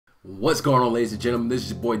What's going on, ladies and gentlemen? This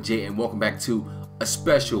is your boy Jay, and welcome back to a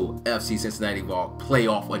special FC Cincinnati Vlog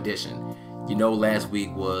playoff edition. You know, last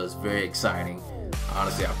week was very exciting.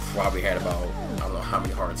 Honestly, I probably had about, I don't know how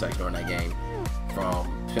many heart attacks during that game. From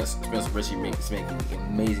Spencer Richie making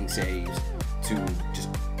amazing saves to just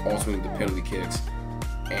ultimately the penalty kicks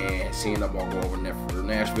and seeing that ball go over net for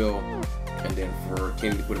Nashville, and then for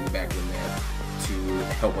Kennedy putting it back in there to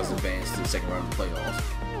help us advance to the second round of the playoffs.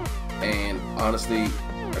 And honestly,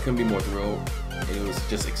 I couldn't be more thrilled. It was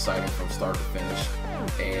just exciting from start to finish.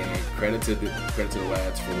 And credit to the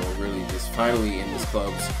lads for really just finally in this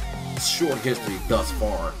club's short history thus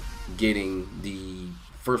far getting the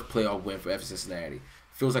first playoff win for FC Cincinnati.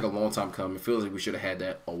 Feels like a long time coming. Feels like we should have had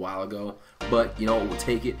that a while ago. But you know, we'll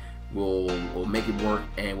take it. We'll make it work,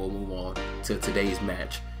 and we'll move on to today's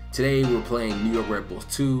match. Today we're playing New York Red Bulls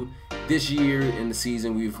 2. This year in the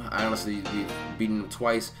season, we've beaten them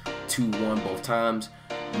twice, 2-1 both times.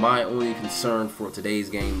 My only concern for today's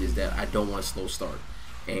game is that I don't want a slow start,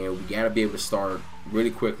 and we gotta be able to start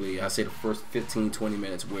really quickly. I say the first 15-20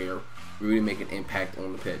 minutes where we really make an impact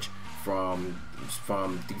on the pitch, from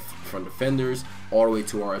defenders all the way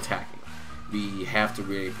to our attacking. We have to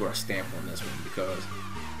really put our stamp on this one because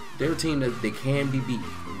they're a team that they can be beat.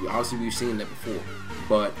 Obviously, we've seen that before,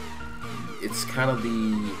 but it's kind of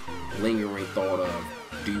the lingering thought of,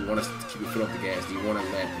 do you want us to keep your foot off the gas? Do you want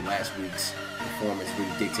to let last week's performance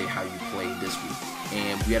really dictate how you play this week?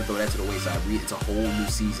 And we got to throw that to the wayside. It's a whole new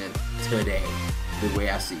season today, the way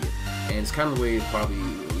I see it. And it's kind of the way probably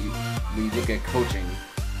when you look at coaching.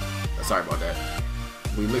 Sorry about that.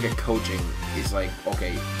 When you look at coaching, it's like,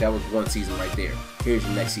 okay, that was one season right there. Here's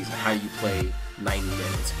your next season. How do you play 90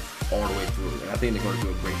 minutes all the way through? And I think they're going to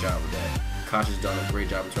do a great job with that. Koch has done a great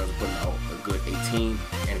job in terms of putting out a good 18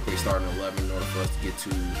 and a great starting 11 in order for us to get to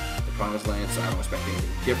the promised land, so I don't expect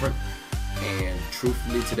anything different. And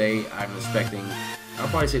truthfully today, I'm expecting, I'll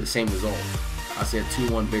probably say the same result. I said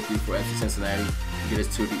 2-1 victory for FC Cincinnati to get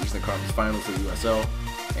us to the Eastern Conference Finals for USL,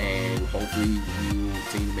 and hopefully we will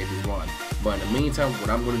continue to make this run. But in the meantime, what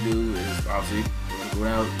I'm going to do is obviously we're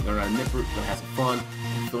going to go down to Nippert, we're going to have some fun,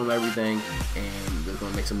 film everything, and we're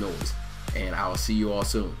going to make some noise. And I will see you all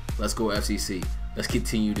soon. Let's go FCC. Let's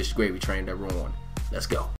continue this gravy train that we're on. Let's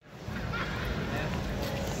go.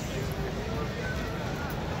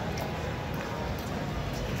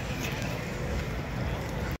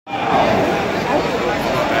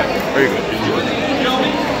 Very good.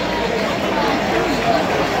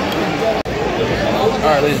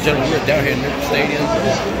 Alright, ladies and gentlemen, we're down here in Nippert Stadium,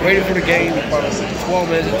 waiting for the game, about 12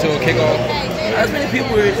 minutes until kickoff. As many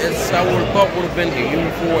people as I would have thought would have been here, even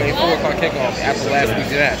for a 4 o'clock kickoff after last week's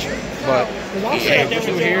match. But hey, we're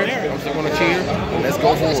still here. I'm still going to cheer. Let's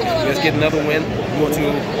go forward. Let's get another win. Go to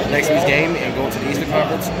next week's game and go to the Eastern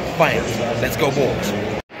Conference Finals. Let's go, boys.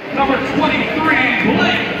 Number 23,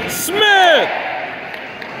 Blake Smith.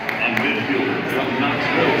 A midfielder from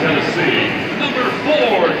Knoxville, Tennessee. Number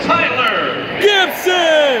 4, Tyler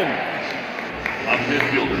Gibson. A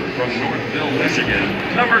midfielder from Northville,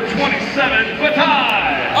 Michigan. Number 27,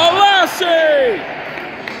 Batai Alashi.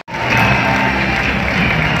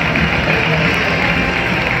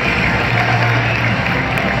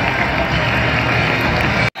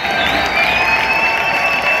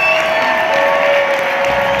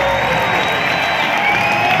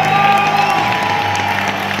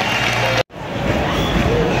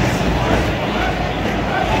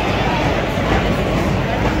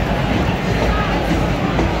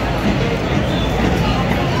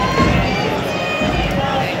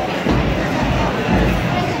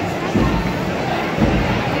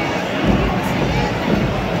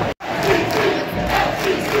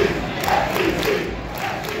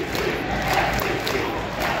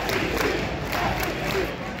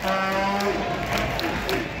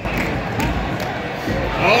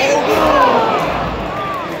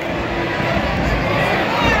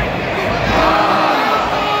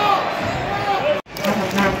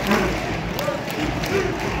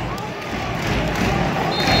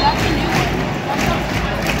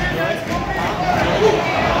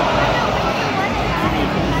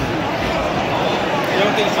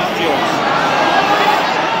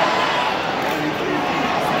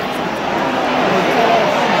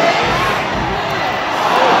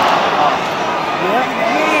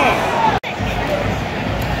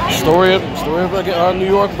 Story of New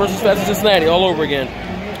York versus FC Cincinnati all over again.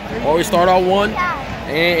 Always start out 1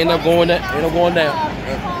 and end up going down.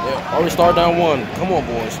 Always start down 1. Come on,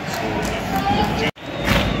 boys.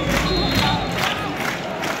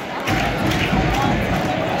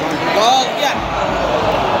 Ball, yeah.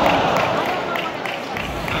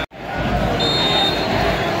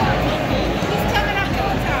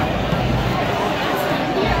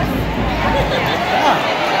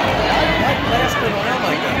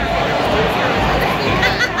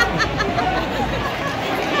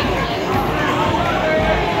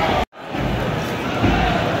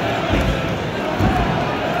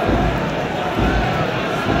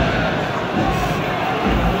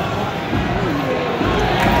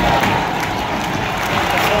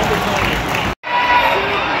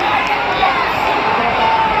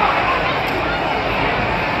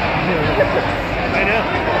 I know.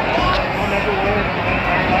 I'll never learn.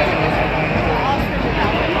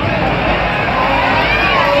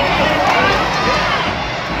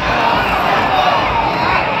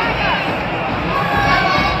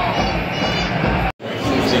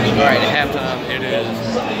 All right, at halftime it is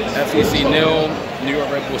FCC 0, New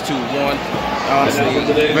York Red Bulls 2-1.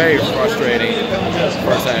 Honestly, very frustrating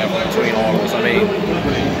first half between all of us. I mean,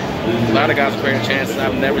 a lot of guys are creating chances.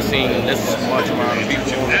 I've never seen this much amount of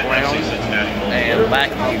people on the ground and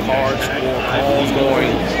lack of cards or calls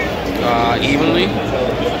going evenly.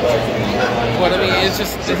 But I mean, it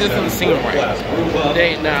just doesn't seem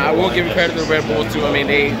right. Now, I will give you credit to the Red Bulls too. I mean,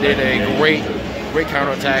 they did a great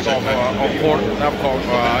counterattack off a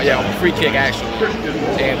free kick actually,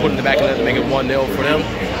 and putting the back of the net to make it 1-0 for them.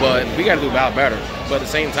 But we got to do a lot better. But at the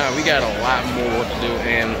same time, we got a lot more work to do,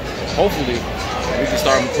 and hopefully we can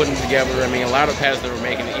start putting it together. I mean, a lot of passes that we're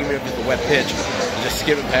making, even if it's a wet pitch, just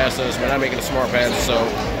skip it past us. We're not making the smart passes. So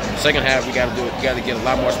second half, we got to do it. We got to get a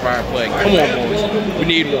lot more inspired play. Come on, boys. We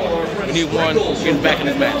need one. We need one. Get back in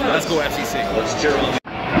this match. Let's go, FCC.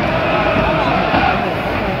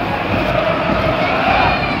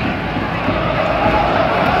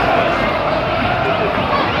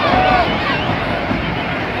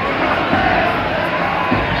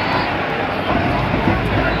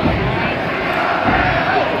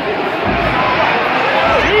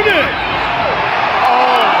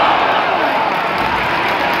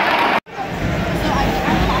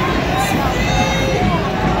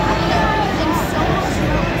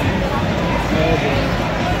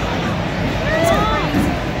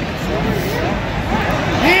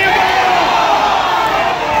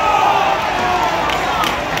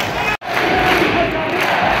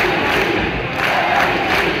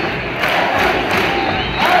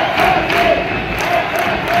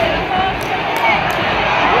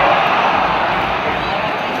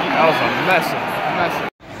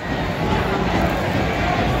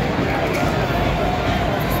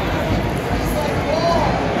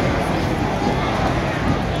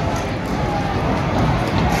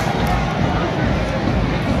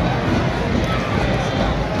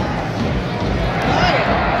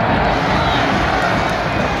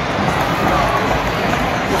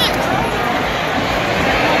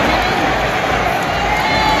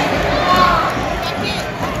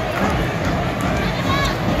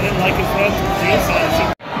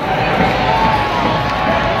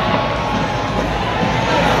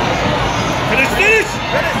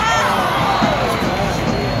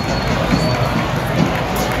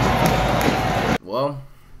 Well,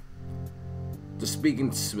 just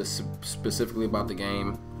speaking specifically about the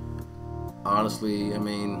game, honestly, I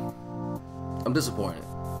mean, I'm disappointed.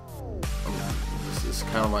 It's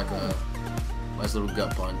kind of like a nice little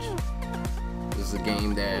gut punch. This is a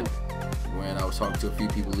game that, when I was talking to a few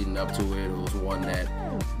people leading up to it, it was one that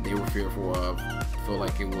they were fearful of. Felt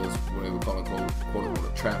like it was what they were calling quote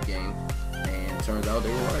unquote a trap game, and it turns out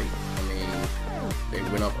they were right. I mean, they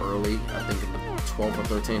went up early, I think in the 12th or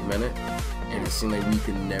 13th minute, and it seemed like we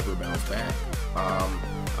could never bounce back. I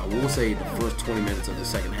will say the first 20 minutes of the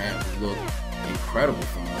second half looked incredible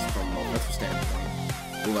from us from an offensive standpoint.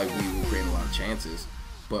 I feel like we were creating a lot of chances,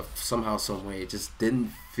 but somehow, some way, it just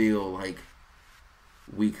didn't feel like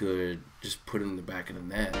we could just put it in the back of the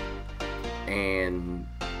net. And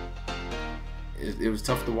it was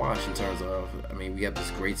tough to watch in terms of, I mean, we had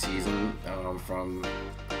this great season from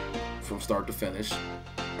start to finish.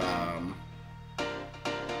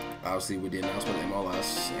 Obviously, we did announcement of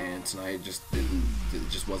MLS, and tonight it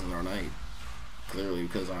just wasn't our night. Clearly,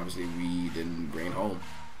 because obviously we didn't bring home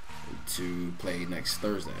to play next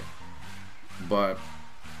Thursday. But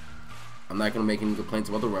I'm not gonna make any complaints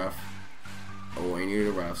about the ref or any of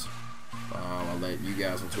the refs. I'll let you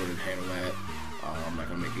guys on Twitter handle that. I'm not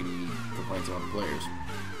gonna make any complaints about the players.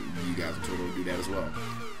 You guys on Twitter will do that as well.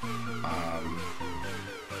 I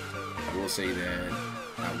will say that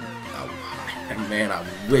man, I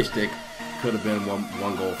wish there could have been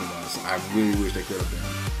one goal from us. I really wish there could have been.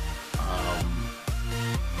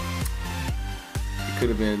 It could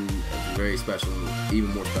have been a very special,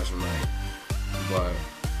 even more special night. But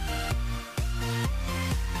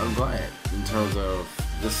I'm glad in terms of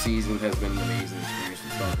this season has been an amazing experience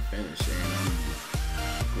from start to finish, and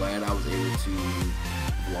I'm glad I was able to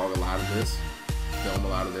vlog a lot of this, film a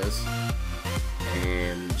lot of this,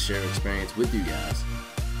 and share an experience with you guys.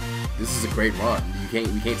 This is a great run. We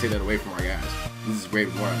can't take that away from our guys. This is a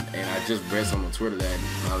great run, and I just read something on Twitter that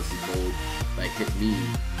honestly hit me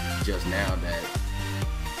just now, that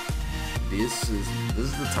this is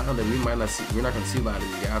the time that we're not going to see a lot of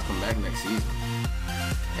these guys come back next season,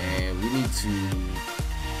 and we need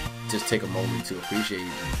to just take a moment to appreciate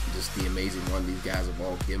just the amazing run these guys have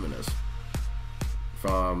all given us.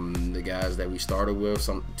 From the guys that we started with,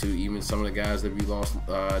 to even some of the guys that we lost,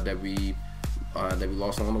 that we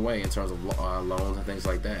lost along the way in terms of loans and things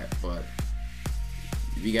like that. But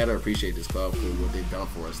we gotta appreciate this club for what they've done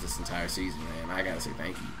for us this entire season, man. I gotta say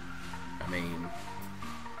thank you. I mean,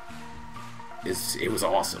 it was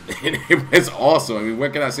awesome. It was awesome. I mean,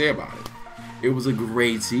 what can I say about it? It was a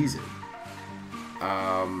great season.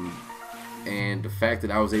 And the fact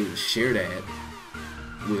that I was able to share that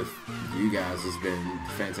with you guys has been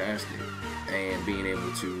fantastic. And being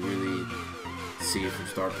able to really see it from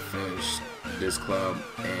start to finish, this club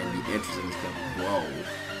and the interest in this club grow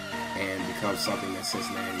and become something that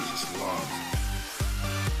Cincinnati just loves.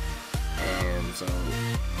 And so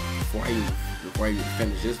before I even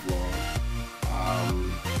finish this vlog,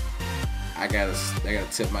 I gotta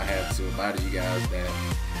tip my hat to a lot of you guys that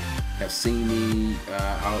have seen me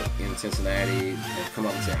out in Cincinnati, have come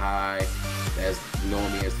up and say hi, that's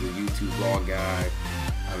known me as the YouTube vlog guy.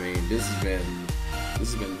 I mean, this has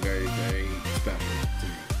been very, very special to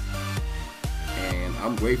me, and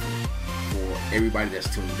I'm grateful for everybody that's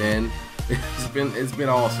tuned in. It's been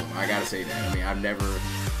awesome. I gotta say that. I mean, I've never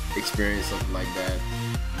experienced something like that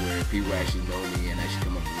where people actually know me and actually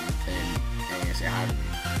come up to me and say hi to me.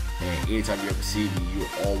 And anytime you ever see me, you're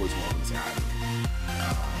always welcome to say hi to me.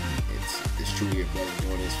 It's truly a pleasure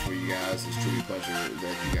doing this for you guys. It's truly a pleasure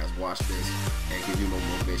that you guys watch this and give you more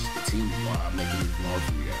motivation to continue while I'm making these vlogs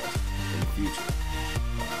for you guys in the future.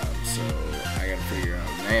 So I gotta figure out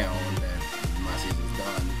now that my season's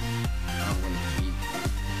done, I'm gonna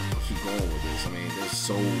keep going with this. I mean, there's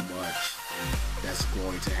so much that's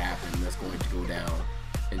going to happen, that's going to go down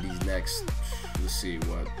in these next, let's see,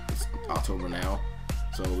 what, it's October now,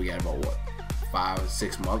 so we got about what,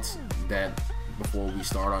 5-6 months that before we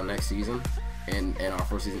start our next season and our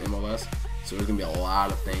first season MLS. So there's gonna be a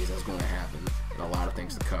lot of things that's going to happen and a lot of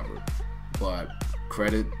things to cover. But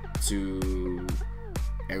credit to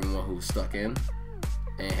everyone who's stuck in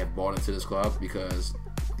and have bought into this club, because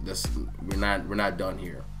we're not done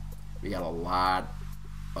here. We got a lot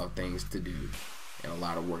of things to do and a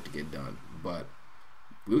lot of work to get done, but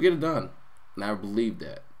we'll get it done, and I believe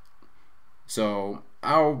that. So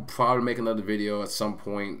I'll probably make another video at some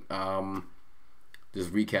point,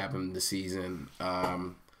 just recapping the season,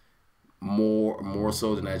 more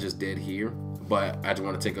so than I just did here. But I just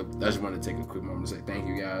want to take a quick moment to say thank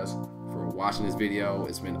you guys for watching this video.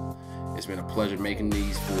 It's been a pleasure making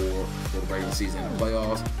these for the regular season and the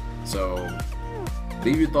playoffs. So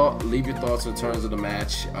leave your thoughts in terms of the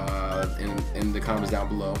match in the comments down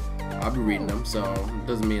below. I'll be reading them, so it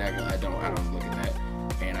doesn't mean I don't look at that.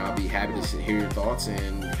 And I'll be happy to hear your thoughts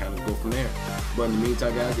and kind of go from there. But in the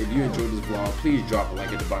meantime, guys, if you enjoyed this vlog, please drop a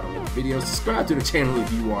like at the bottom of the video. Subscribe to the channel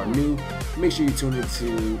if you are new. Make sure you tune in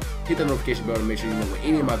to hit that notification bell to make sure you know when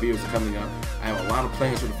any of my videos are coming up. I have a lot of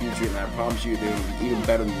plans for the future, and I promise you they're going to be even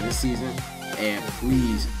better than this season. And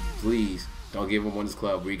please, please don't give up on this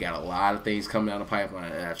club. We got a lot of things coming down the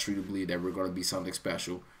pipeline, and I truly believe that we're going to be something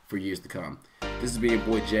special for years to come. This has been your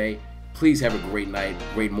boy Jay. Please have a great night,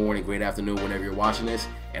 great morning, great afternoon whenever you're watching this,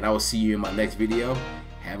 and I will see you in my next video.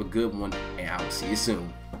 Have a good one, and I will see you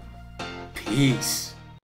soon. Peace.